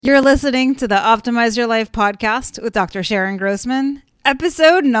You're listening to the Optimize Your Life podcast with Dr. Sharon Grossman,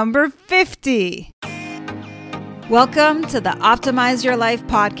 episode number 50. Welcome to the Optimize Your Life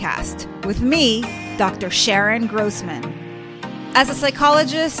podcast with me, Dr. Sharon Grossman. As a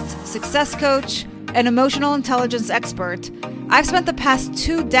psychologist, success coach, and emotional intelligence expert, I've spent the past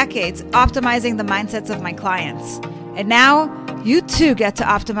 2 decades optimizing the mindsets of my clients. And now, you too get to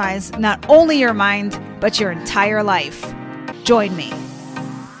optimize not only your mind, but your entire life. Join me.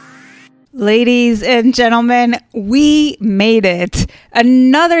 Ladies and gentlemen, we made it.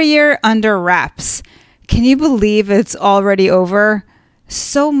 Another year under wraps. Can you believe it's already over?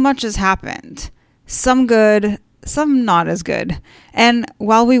 So much has happened. Some good, some not as good. And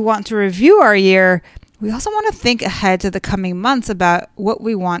while we want to review our year, we also want to think ahead to the coming months about what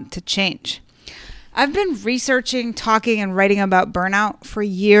we want to change. I've been researching, talking, and writing about burnout for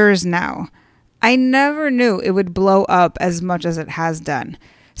years now. I never knew it would blow up as much as it has done.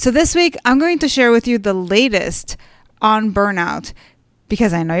 So this week, I'm going to share with you the latest on burnout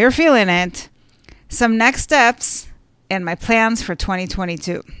because I know you're feeling it, some next steps, and my plans for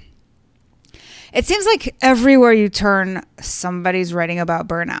 2022. It seems like everywhere you turn, somebody's writing about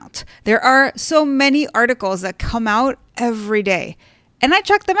burnout. There are so many articles that come out every day, and I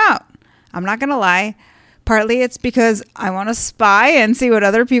check them out. I'm not going to lie. Partly it's because I want to spy and see what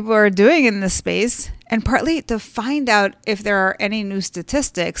other people are doing in this space, and partly to find out if there are any new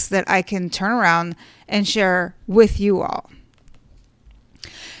statistics that I can turn around and share with you all.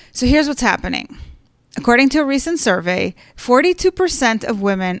 So here's what's happening. According to a recent survey, 42% of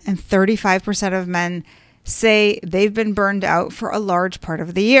women and 35% of men say they've been burned out for a large part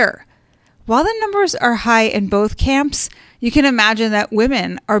of the year. While the numbers are high in both camps, you can imagine that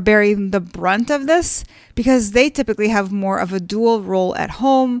women are bearing the brunt of this because they typically have more of a dual role at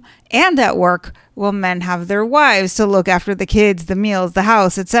home and at work, while men have their wives to look after the kids, the meals, the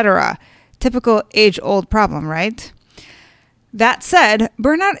house, etc. Typical age-old problem, right? That said,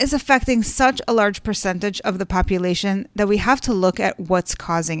 burnout is affecting such a large percentage of the population that we have to look at what's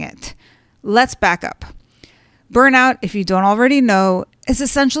causing it. Let's back up. Burnout, if you don't already know, is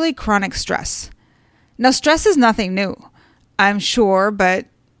essentially chronic stress. Now, stress is nothing new, I'm sure, but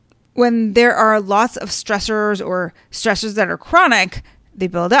when there are lots of stressors or stressors that are chronic, they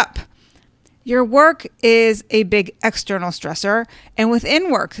build up. Your work is a big external stressor, and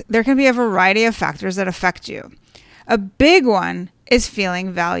within work, there can be a variety of factors that affect you. A big one is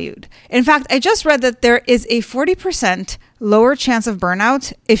feeling valued. In fact, I just read that there is a 40% lower chance of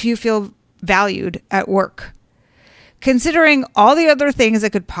burnout if you feel valued at work. Considering all the other things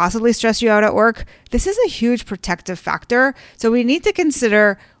that could possibly stress you out at work, this is a huge protective factor. So we need to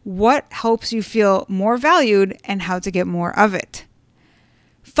consider what helps you feel more valued and how to get more of it.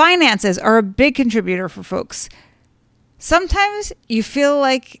 Finances are a big contributor for folks. Sometimes you feel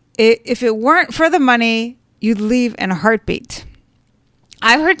like if it weren't for the money, you'd leave in a heartbeat.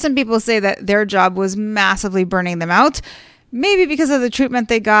 I've heard some people say that their job was massively burning them out, maybe because of the treatment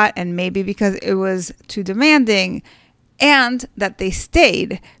they got and maybe because it was too demanding, and that they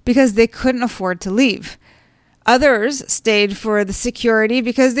stayed because they couldn't afford to leave. Others stayed for the security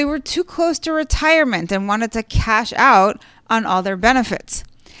because they were too close to retirement and wanted to cash out on all their benefits.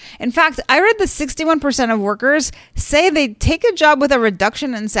 In fact, I read that 61% of workers say they'd take a job with a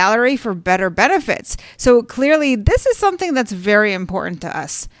reduction in salary for better benefits. So clearly, this is something that's very important to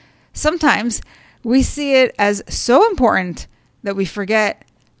us. Sometimes we see it as so important that we forget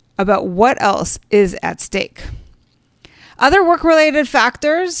about what else is at stake. Other work-related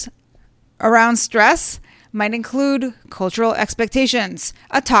factors around stress might include cultural expectations,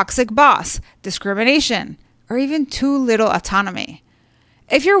 a toxic boss, discrimination, or even too little autonomy.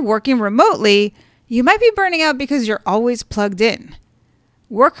 If you're working remotely, you might be burning out because you're always plugged in.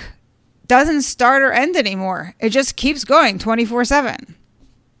 Work doesn't start or end anymore. It just keeps going 24/7.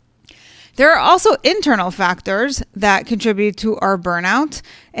 There are also internal factors that contribute to our burnout,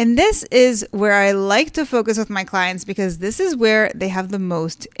 and this is where I like to focus with my clients because this is where they have the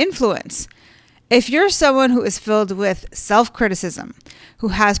most influence. If you're someone who is filled with self-criticism, who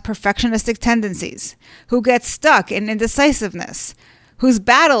has perfectionistic tendencies, who gets stuck in indecisiveness, who's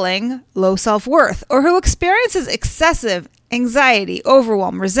battling low self-worth, or who experiences excessive anxiety,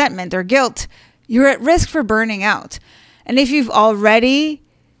 overwhelm, resentment, or guilt, you're at risk for burning out. And if you've already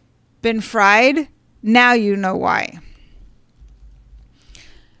been fried, now you know why.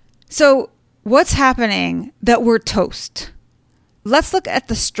 So what's happening that we're toast? Let's look at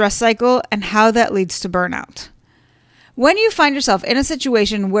the stress cycle and how that leads to burnout. When you find yourself in a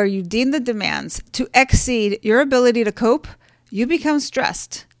situation where you deem the demands to exceed your ability to cope, you become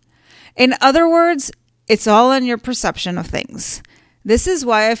stressed. In other words, it's all in your perception of things. This is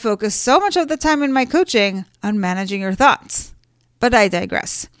why I focus so much of the time in my coaching on managing your thoughts. But I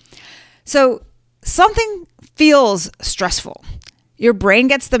digress. So something feels stressful. Your brain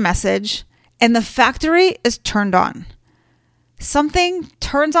gets the message and the factory is turned on. Something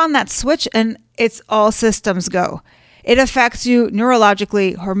turns on that switch and it's all systems go. It affects you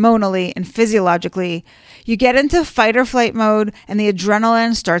neurologically, hormonally, and physiologically. You get into fight or flight mode and the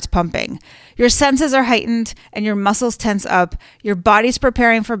adrenaline starts pumping. Your senses are heightened and your muscles tense up. Your body's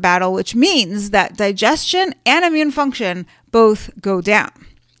preparing for battle, which means that digestion and immune function both go down.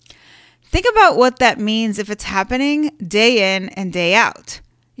 Think about what that means if it's happening day in and day out.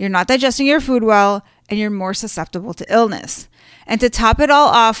 You're not digesting your food well and you're more susceptible to illness. And to top it all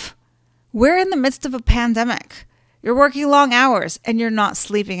off, we're in the midst of a pandemic. You're working long hours and you're not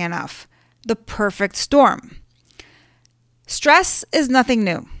sleeping enough. The perfect storm. Stress is nothing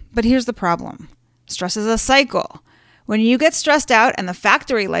new, but here's the problem. Stress is a cycle. When you get stressed out and the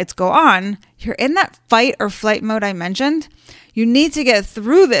factory lights go on, you're in that fight or flight mode I mentioned. You need to get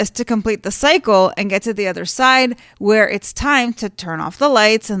through this to complete the cycle and get to the other side where it's time to turn off the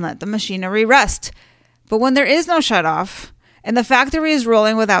lights and let the machinery rest. But when there is no shut off and the factory is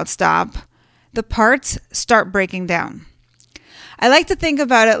rolling without stop, the parts start breaking down. I like to think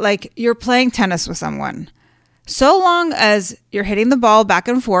about it like you're playing tennis with someone. So long as you're hitting the ball back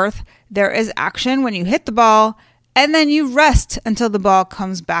and forth, there is action when you hit the ball, and then you rest until the ball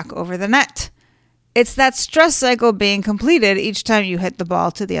comes back over the net. It's that stress cycle being completed each time you hit the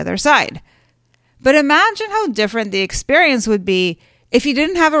ball to the other side. But imagine how different the experience would be if you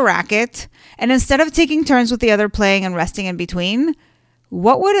didn't have a racket, and instead of taking turns with the other playing and resting in between,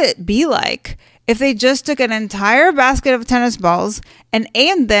 what would it be like if they just took an entire basket of tennis balls and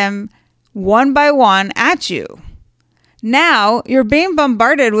aimed them one by one at you? Now you're being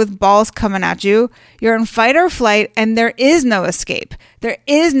bombarded with balls coming at you. You're in fight or flight and there is no escape. There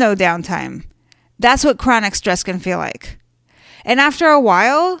is no downtime. That's what chronic stress can feel like. And after a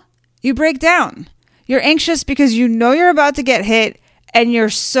while, you break down. You're anxious because you know you're about to get hit and you're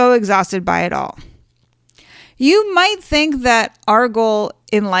so exhausted by it all. You might think that our goal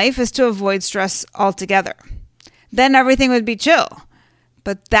in life is to avoid stress altogether. Then everything would be chill.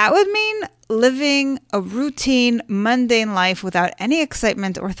 But that would mean living a routine, mundane life without any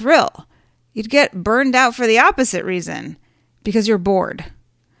excitement or thrill. You'd get burned out for the opposite reason, because you're bored.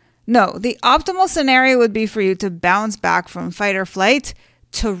 No, the optimal scenario would be for you to bounce back from fight or flight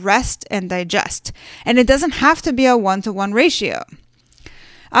to rest and digest. And it doesn't have to be a 1-to-1 ratio.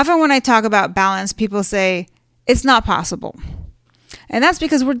 Often when I talk about balance, people say, it's not possible. And that's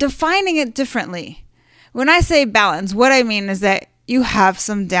because we're defining it differently. When I say balance, what I mean is that you have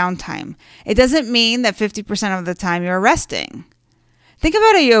some downtime. It doesn't mean that 50% of the time you're resting. Think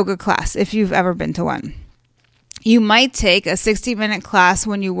about a yoga class if you've ever been to one. You might take a 60-minute class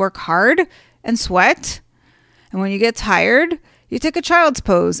when you work hard and sweat. And when you get tired, you take a child's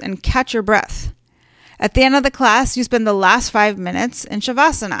pose and catch your breath. At the end of the class, you spend the last 5 minutes in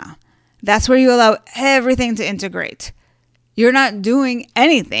Shavasana. That's where you allow everything to integrate. You're not doing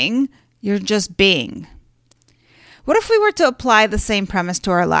anything, you're just being. What if we were to apply the same premise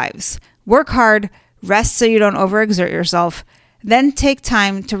to our lives? Work hard, rest so you don't overexert yourself, then take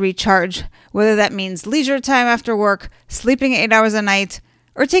time to recharge, whether that means leisure time after work, sleeping 8 hours a night,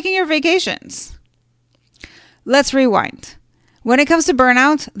 or taking your vacations. Let's rewind. When it comes to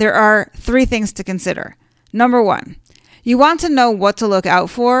burnout, there are 3 things to consider. Number 1, you want to know what to look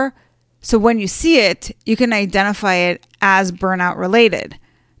out for, so when you see it, you can identify it as burnout related.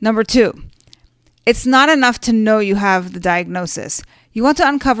 Number 2, it's not enough to know you have the diagnosis. You want to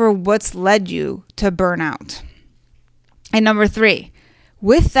uncover what's led you to burnout. And number 3,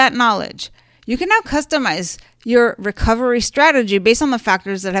 with that knowledge, you can now customize your recovery strategy based on the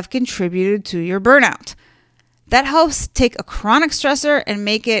factors that have contributed to your burnout. That helps take a chronic stressor and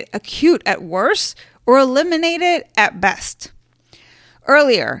make it acute at worst or eliminate it at best.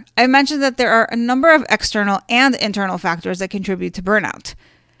 Earlier, I mentioned that there are a number of external and internal factors that contribute to burnout.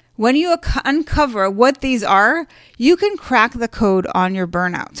 When you uncover what these are, you can crack the code on your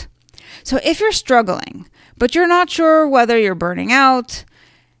burnout. So if you're struggling, but you're not sure whether you're burning out,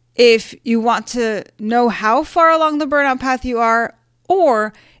 if you want to know how far along the burnout path you are,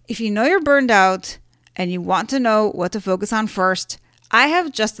 or if you know you're burned out and you want to know what to focus on first, I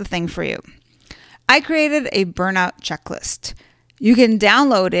have just the thing for you. I created a burnout checklist. You can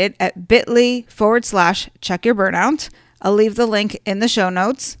download it at bit.ly/checkyourburnout. I'll leave the link in the show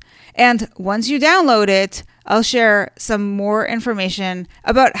notes. And once you download it, I'll share some more information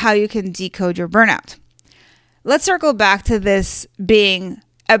about how you can decode your burnout. Let's circle back to this being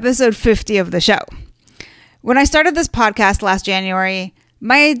episode 50 of the show. When I started this podcast last January,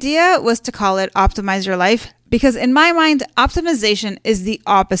 my idea was to call it Optimize Your Life because in my mind, optimization is the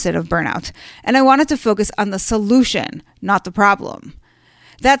opposite of burnout, and I wanted to focus on the solution, not the problem.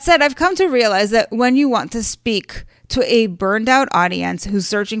 That said, I've come to realize that when you want to speak to a burned out audience who's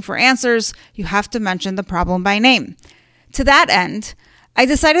searching for answers, you have to mention the problem by name. To that end, I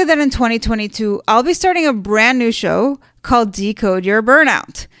decided that in 2022, I'll be starting a brand new show called Decode Your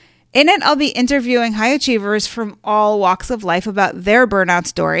Burnout. In it, I'll be interviewing high achievers from all walks of life about their burnout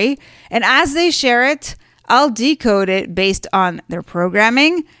story. And as they share it, I'll decode it based on their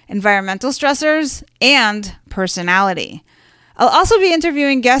programming, environmental stressors, and personality. I'll also be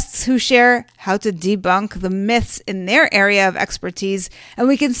interviewing guests who share how to debunk the myths in their area of expertise, and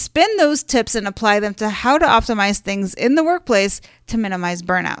we can spin those tips and apply them to how to optimize things in the workplace to minimize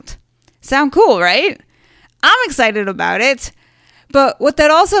burnout. Sound cool, right? I'm excited about it. But what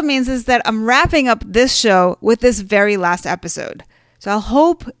that also means is that I'm wrapping up this show with this very last episode. So I'll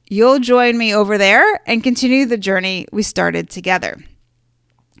hope you'll join me over there and continue the journey we started together.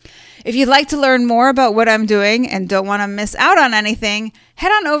 If you'd like to learn more about what I'm doing and don't want to miss out on anything,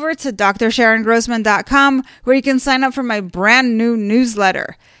 head on over to drsharongrossman.com where you can sign up for my brand new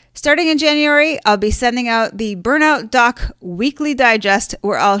newsletter. Starting in January, I'll be sending out the Burnout Doc Weekly Digest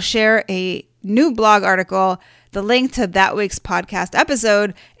where I'll share a new blog article, the link to that week's podcast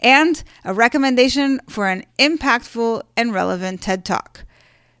episode, and a recommendation for an impactful and relevant TED Talk.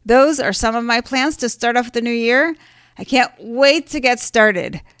 Those are some of my plans to start off the new year. I can't wait to get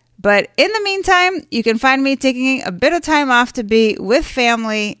started. But in the meantime, you can find me taking a bit of time off to be with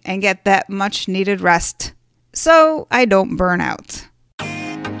family and get that much needed rest so I don't burn out.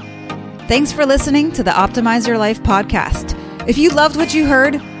 Thanks for listening to the Optimize Your Life podcast. If you loved what you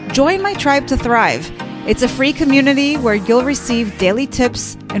heard, join my Tribe to Thrive. It's a free community where you'll receive daily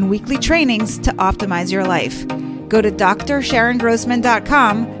tips and weekly trainings to optimize your life. Go to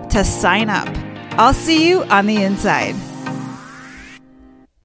drsharongrossman.com to sign up. I'll see you on the inside.